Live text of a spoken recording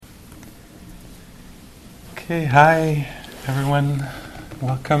Okay, hi everyone,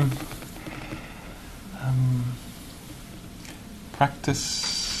 welcome.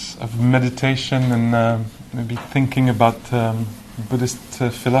 Practice of meditation and maybe thinking about Buddhist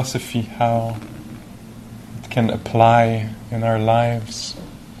philosophy, how it can apply in our lives.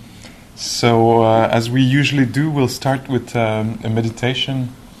 So as we usually do, we'll start with a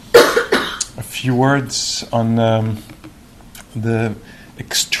meditation, a few words on the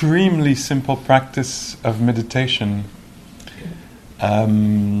extremely simple practice of meditation.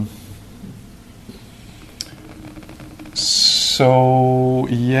 So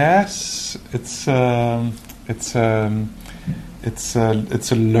yes, it's a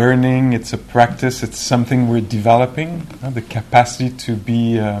learning, it's a practice, it's something we're developing. The capacity to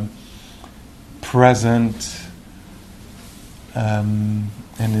be present and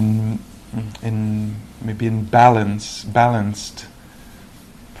in maybe in balanced.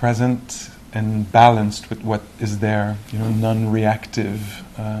 Present and balanced with what is there, non-reactive,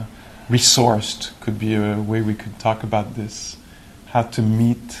 resourced could be a way we could talk about this. How to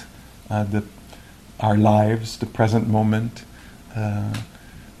meet our lives, the present moment,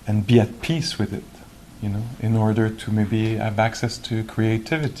 and be at peace with it, in order to maybe have access to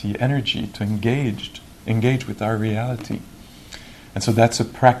creativity, energy, to engage with our reality. And so that's a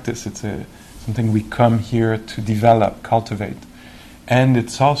practice. It's something we come here to develop, cultivate. And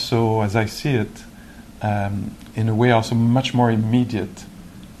it's also, as I see it, in a way also much more immediate.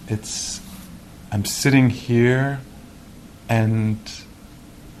 I'm sitting here, and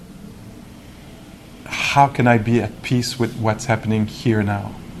how can I be at peace with what's happening here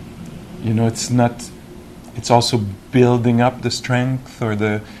now? It's also building up the strength or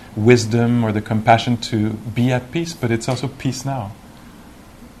the wisdom or the compassion to be at peace, but it's also peace now.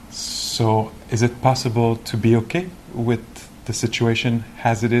 So is it possible to be okay with the situation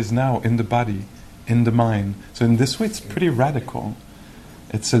as it is now, in the body, in the mind? So in this way it's pretty radical.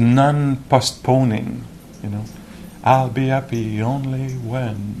 It's a non-postponing, I'll be happy only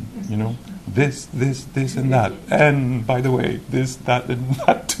when, this and that. And by the way, this, that and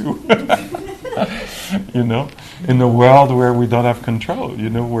that too. In a world where we don't have control,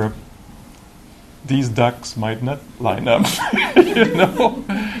 where these ducks might not line up,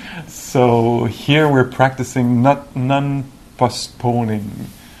 So here we're practicing non-postponing,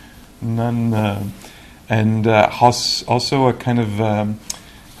 and also a kind of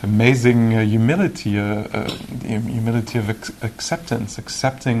amazing humility, the humility of acceptance,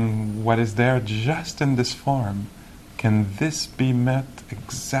 accepting what is there just in this form. Can this be met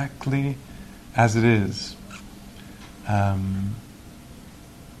exactly as it is?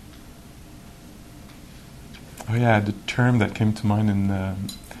 The term that came to mind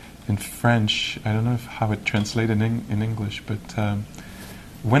in French, I don't know how it translated in English, but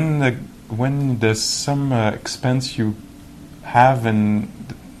when there's some expense you have and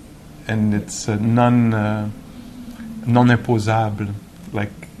it's non-imposable,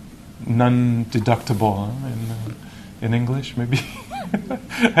 like non-deductible in English, maybe.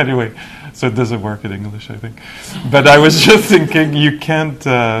 Anyway, so it doesn't work in English, I think. But I was just thinking, you can't.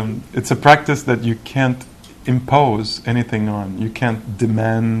 It's a practice that you can't impose anything on. You can't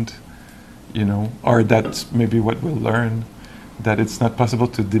demand, or that's maybe what we'll learn, that it's not possible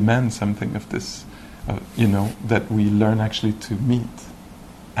to demand something of this, that we learn actually to meet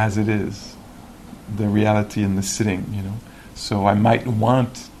as it is, the reality in the sitting, So I might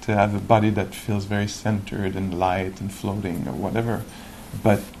want to have a body that feels very centered and light and floating or whatever,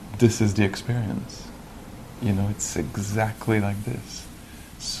 but this is the experience. It's exactly like this.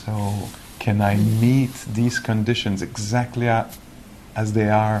 So can I meet these conditions exactly as they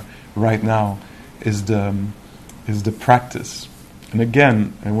are right now is the practice. And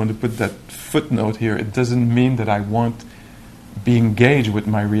again, I want to put that footnote here. It doesn't mean that I won't be engaged with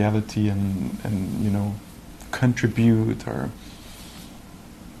my reality and contribute or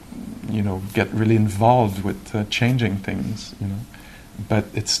get really involved with changing things. But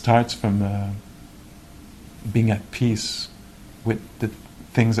it starts from being at peace with the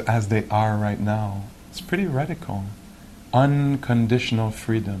things as they are right now. It's pretty radical. Unconditional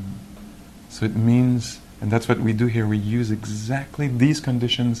freedom. So it means, and that's what we do here, we use exactly these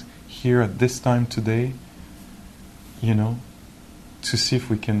conditions here at this time today, to see if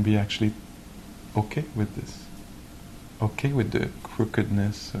we can be actually okay with this. Okay with the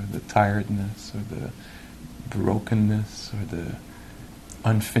crookedness or the tiredness or the brokenness or the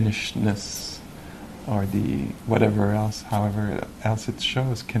unfinishedness or the whatever else, however else it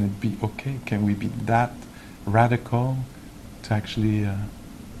shows. Can it be okay? Can we be that radical to actually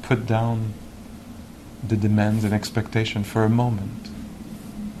put down the demands and expectation for a moment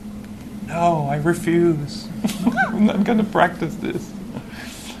no, I refuse. I'm not going to practice this.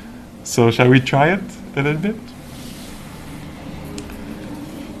 So shall we try it a little bit?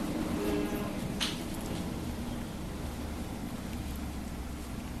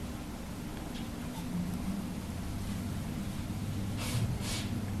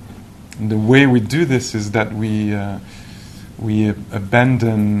 And the way we do this is that we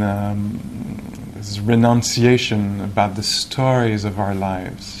abandon this renunciation about the stories of our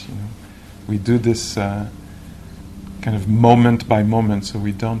lives. You know? We do this kind of moment by moment, so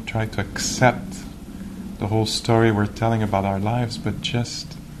we don't try to accept the whole story we're telling about our lives, but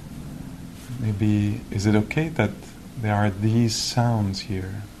just maybe, is it okay that there are these sounds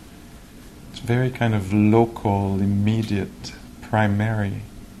here? It's very kind of local, immediate, primary.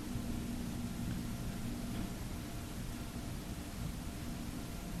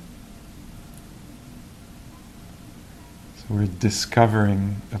 We're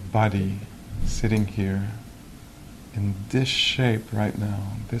discovering a body sitting here in this shape right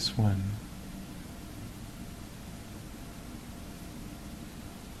now, this one.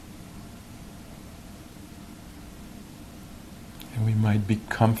 And we might be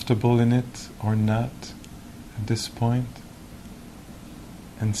comfortable in it or not at this point.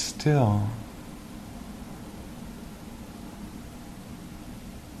 And still,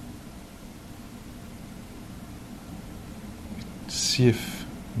 see if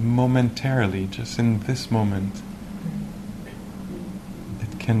momentarily, just in this moment,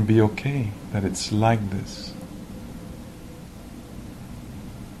 it can be okay that it's like this.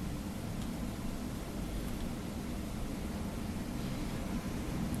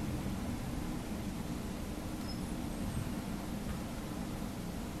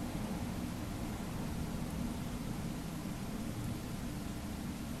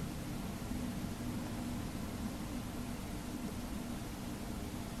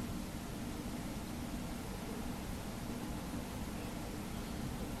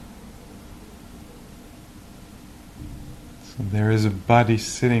 There is a body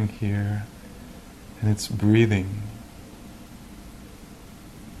sitting here and it's breathing.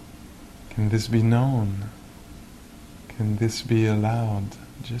 Can this be known? Can this be allowed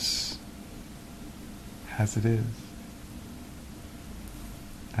just as it is?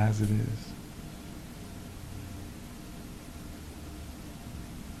 As it is.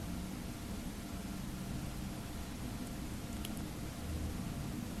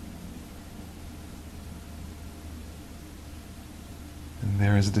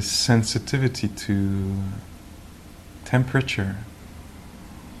 There is this sensitivity to temperature.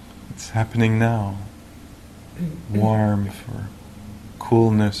 It's happening now. Warmth or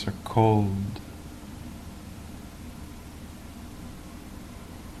coolness or cold.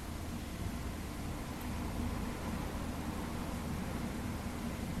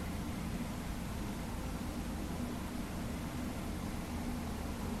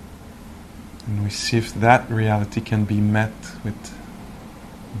 And we see if that reality can be met with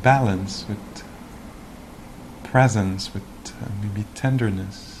balance, with presence, with maybe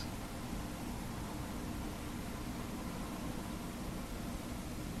tenderness.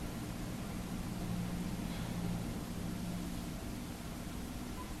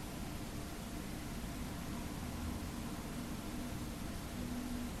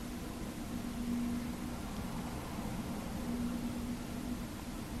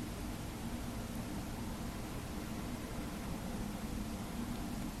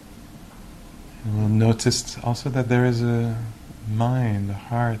 We'll notice also that there is a mind, a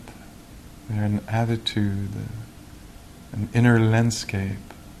heart, there an attitude, an inner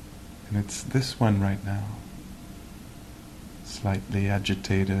landscape, and it's this one right now, slightly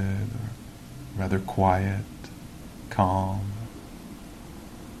agitated, or rather quiet, calm,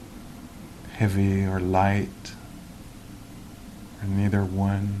 heavy or light, or neither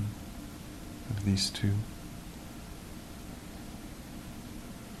one of these two.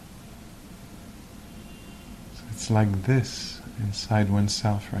 It's like this inside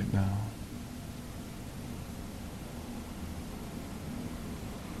oneself right now.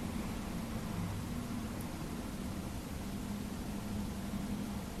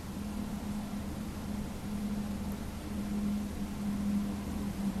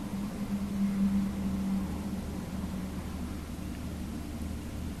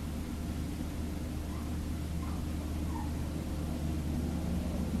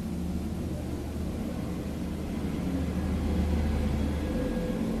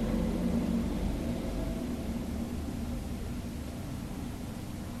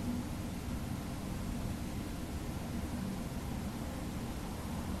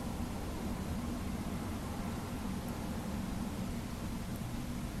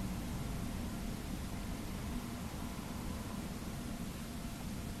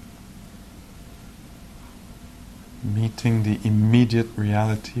 meeting the immediate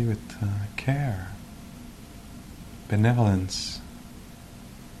reality with care, benevolence,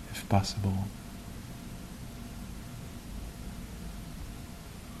 if possible.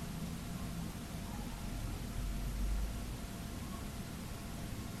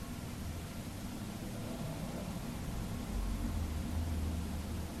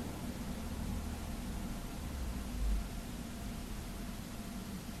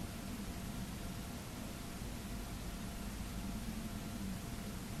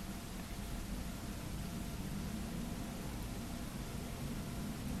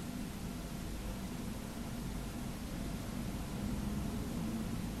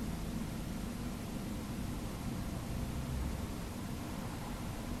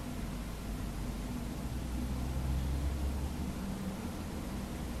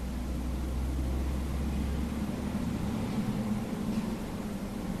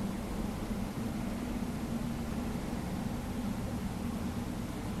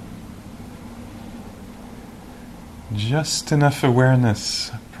 Just enough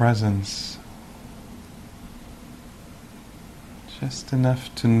awareness, presence. Just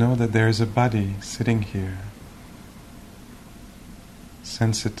enough to know that there is a body sitting here,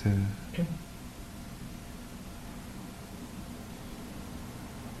 sensitive.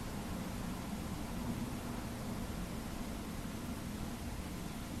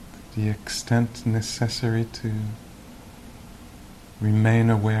 The extent necessary to remain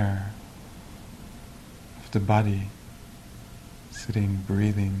aware of the body, sitting,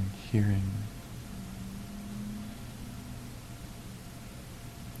 breathing, hearing.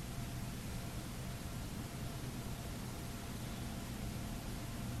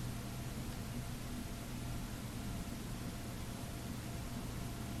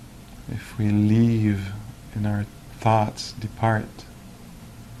 If we leave and our thoughts depart,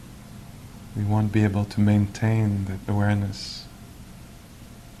 we won't be able to maintain that awareness,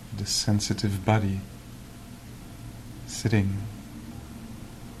 the sensitive body sitting.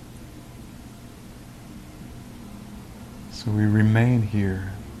 So we remain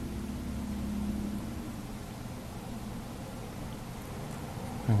here,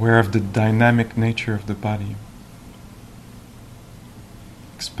 aware of the dynamic nature of the body,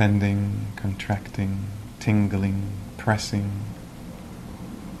 expanding, contracting, tingling, pressing.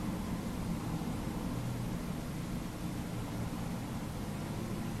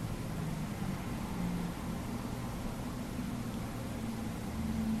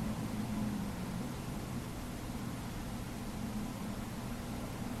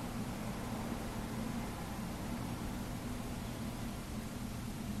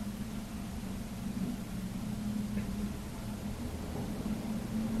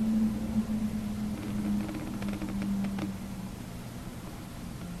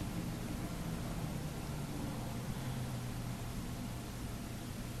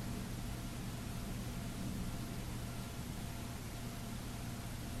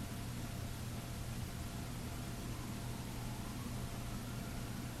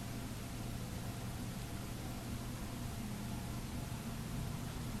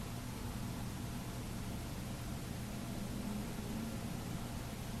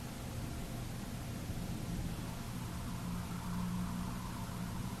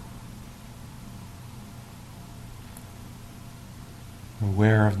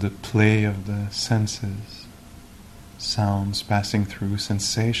 Aware of the play of the senses, sounds passing through,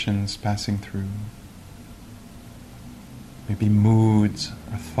 sensations passing through, maybe moods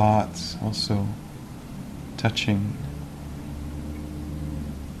or thoughts also touching.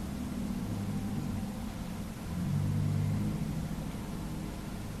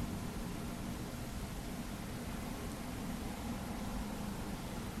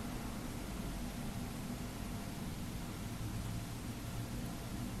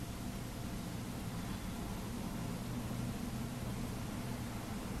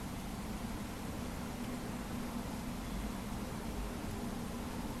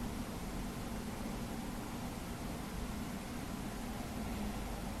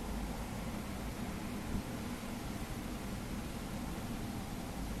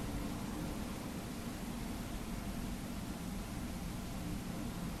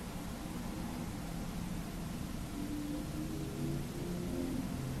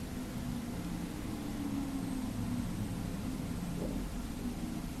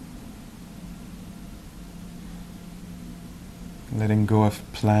 Letting go of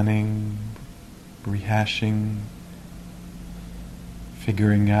planning, rehashing,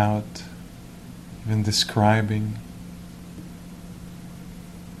 figuring out, even describing.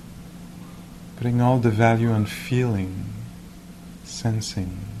 Putting all the value on feeling,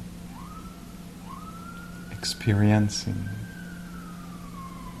 sensing, experiencing.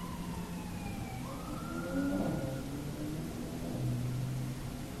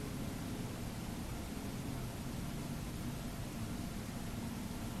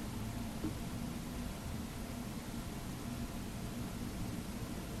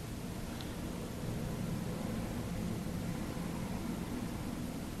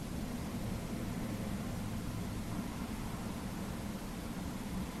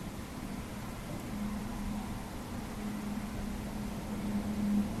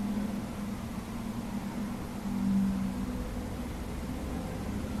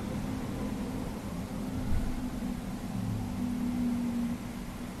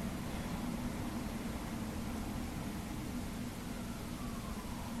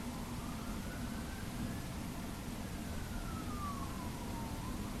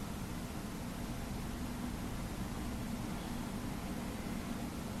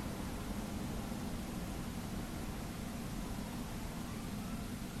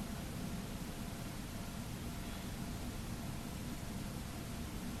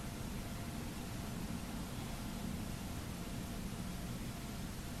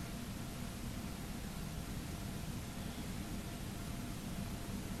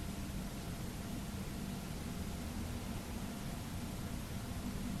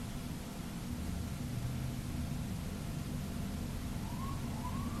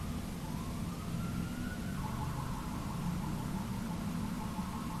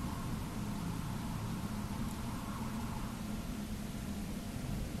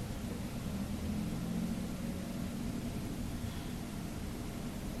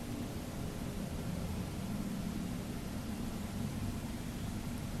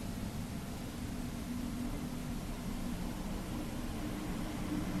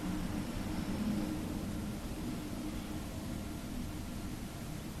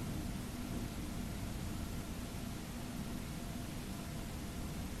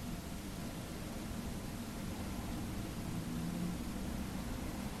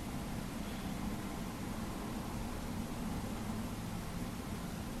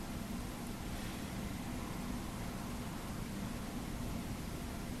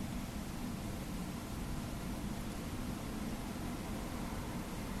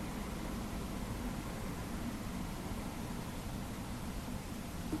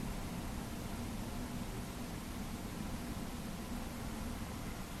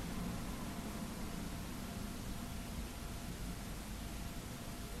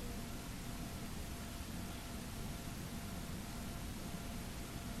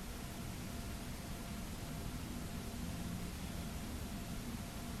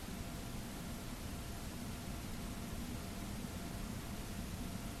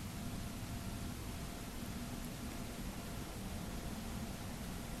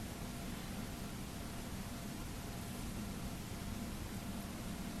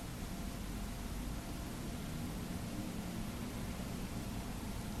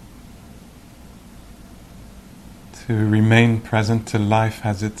 To remain present to life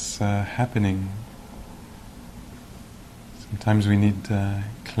as it's happening. Sometimes we need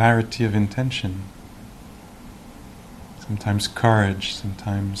clarity of intention, sometimes courage,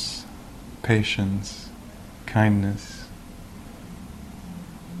 sometimes patience, kindness.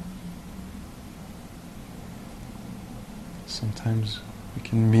 Sometimes we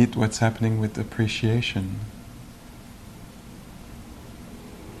can meet what's happening with appreciation,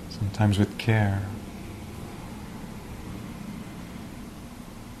 sometimes with care.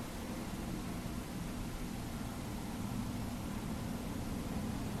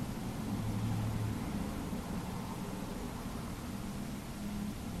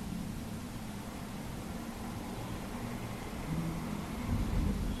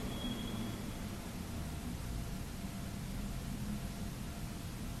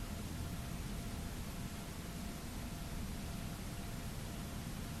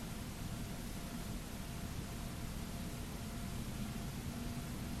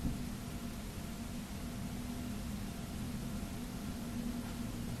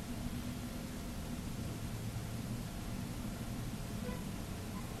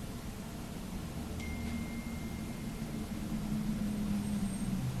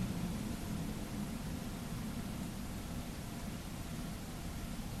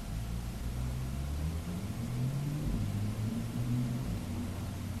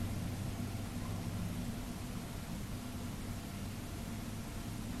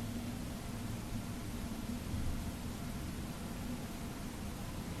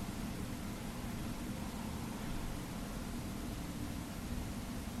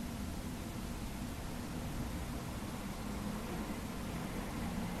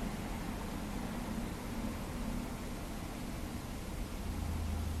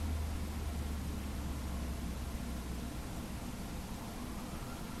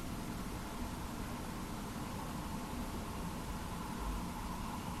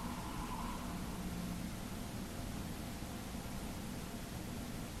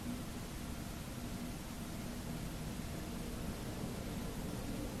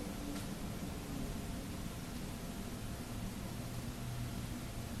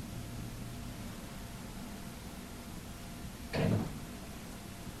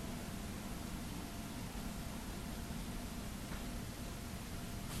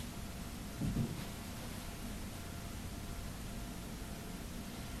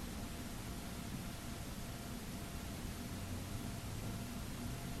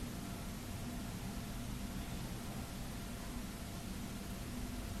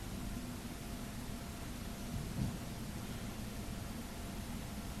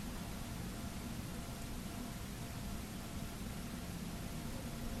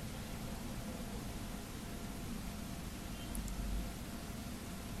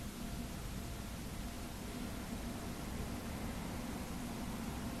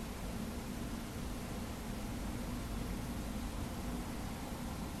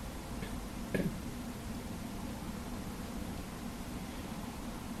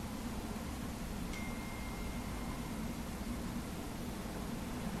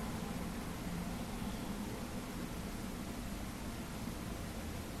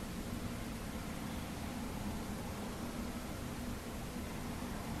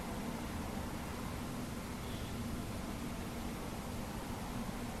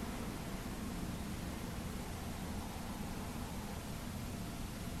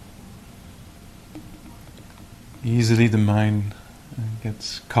 easily the mind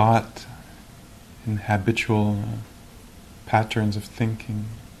gets caught in habitual patterns of thinking,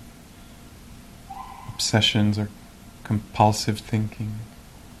 obsessions or compulsive thinking,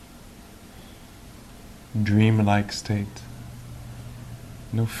 dreamlike state.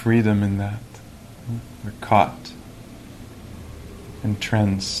 No freedom in that. We're caught,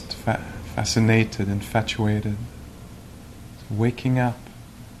 entranced, fascinated, infatuated. So waking up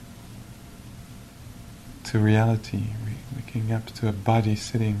to reality, waking up to a body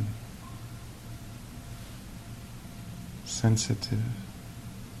sitting, sensitive.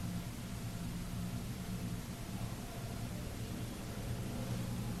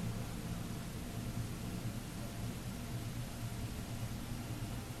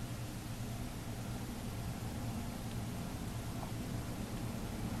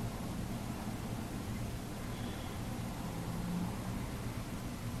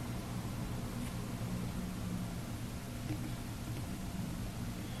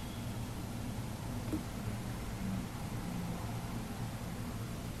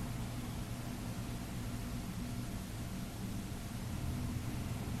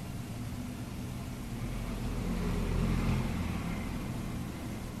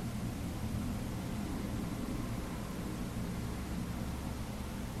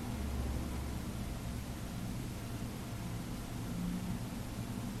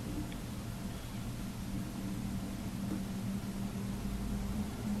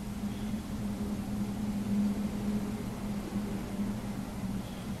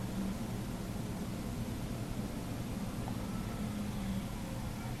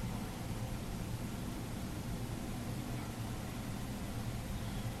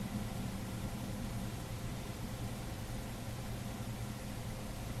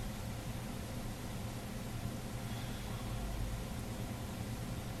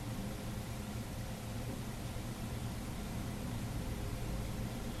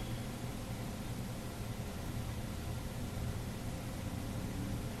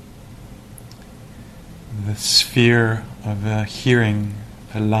 The sphere of hearing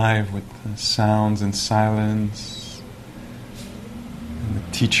alive with sounds and silence, and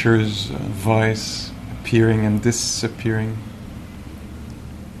the teacher's voice appearing and disappearing.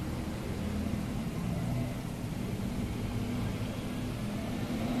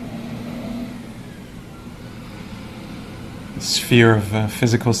 The sphere of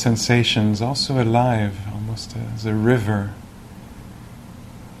physical sensations also alive, almost as a river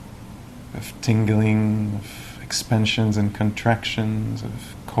of tingling, of expansions and contractions,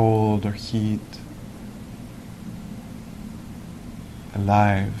 of cold or heat,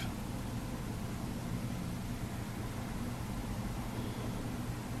 alive.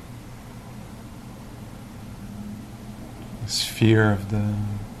 The sphere of the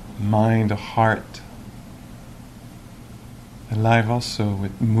mind, a heart, alive also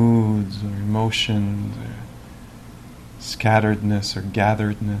with moods or emotions, or scatteredness or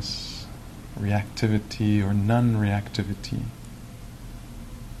gatheredness, reactivity or non-reactivity,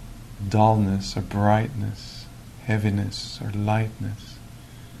 dullness or brightness, heaviness or lightness.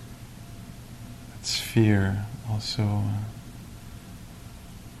 That sphere also a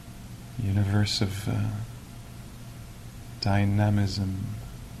universe of dynamism.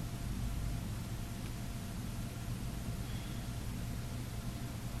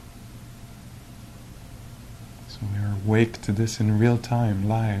 So we are awake to this in real time,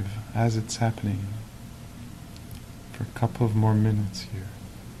 live, as it's happening, for a couple of more minutes here.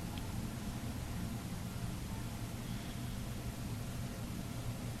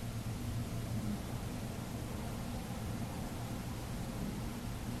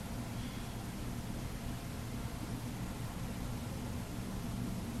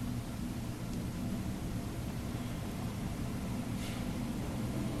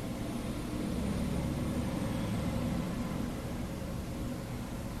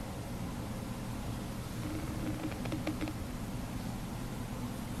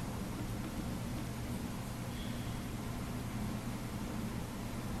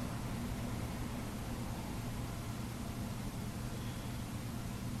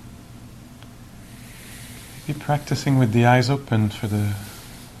 Be practicing with the eyes open for the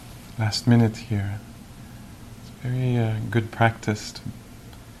last minute here. It's a very good practice to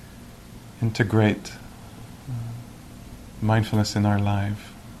integrate mindfulness in our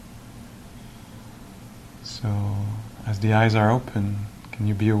life. So, as the eyes are open, can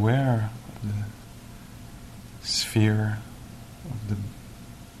you be aware of the sphere of the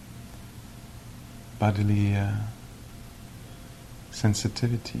bodily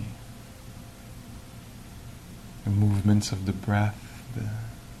sensitivity? The movements of the breath, the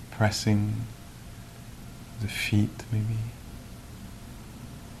pressing the feet, maybe.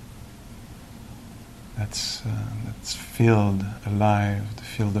 That's field alive, the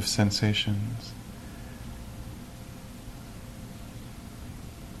field of sensations.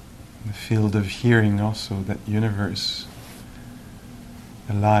 The field of hearing also, that universe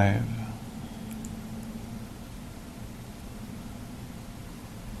alive.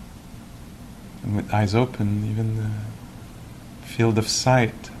 And with eyes open, even the field of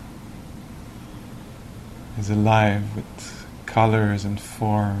sight is alive with colors and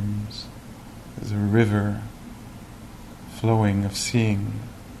forms. There's a river flowing of seeing,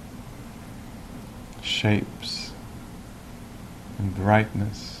 shapes and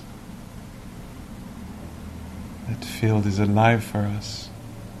brightness. That field is alive for us.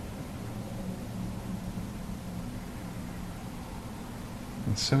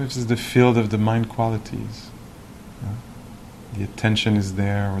 And so is the field of the mind qualities. The attention is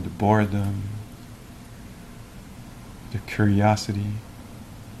there, or the boredom, the curiosity.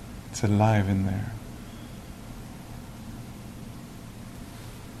 It's alive in there.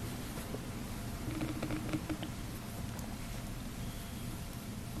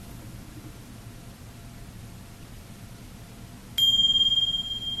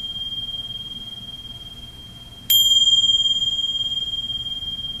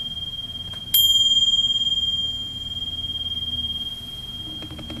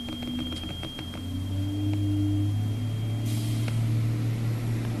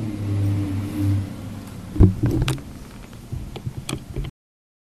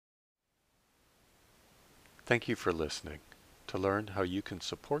 Thank you for listening. To learn how you can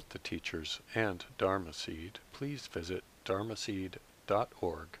support the teachers and Dharma Seed, please visit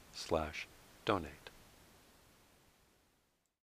dharmaseed.org/donate.